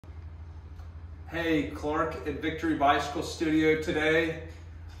Hey, Clark at Victory Bicycle Studio today.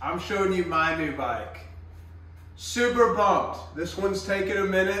 I'm showing you my new bike. Super pumped. This one's taken a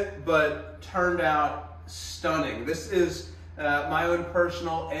minute, but turned out stunning. This is my own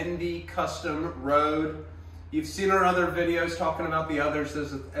personal Enve custom road. You've seen our other videos talking about the others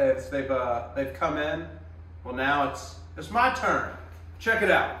as they've come in. Well, now it's my turn. Check it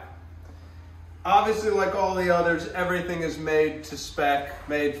out. Obviously, like all the others, everything is made to spec,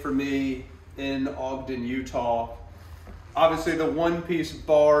 made for me in Ogden, Utah. Obviously, the one-piece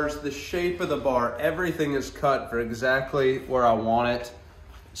bars, the shape of the bar, everything is cut for exactly where I want it.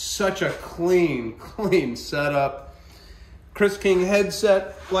 Such a clean setup. Chris King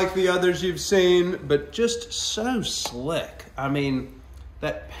headset like the others you've seen, but just so slick. I mean,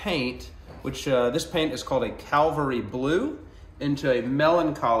 that paint, which this paint is called a Calvary Blue into a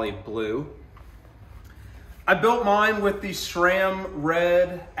Melancholy Blue. I built mine with the Sram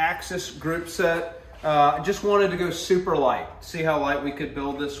Red AXS group set. I just wanted to go super light, see how light we could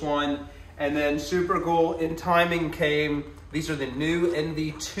build this one. And then super cool, in timing came, these are the new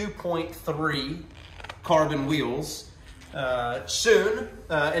Enve 2.3 carbon wheels. Soon,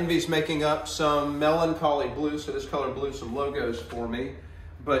 Enve's making up some Melancholy Blue, so this color blue, some logos for me.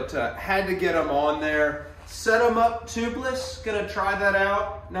 But had to get them on there. Set them up tubeless, gonna try that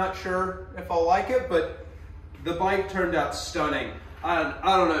out. Not sure if I'll like it, but the bike turned out stunning. I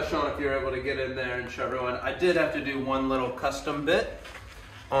don't know, Sean, if you're able to get in there and show everyone. I did have to do one little custom bit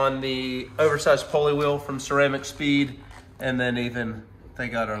on the oversized pulley wheel from Ceramic Speed, and then even they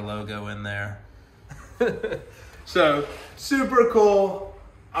got our logo in there. So, super cool.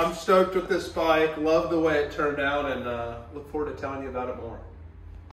 I'm stoked with this bike. Love the way it turned out, and look forward to telling you about it more.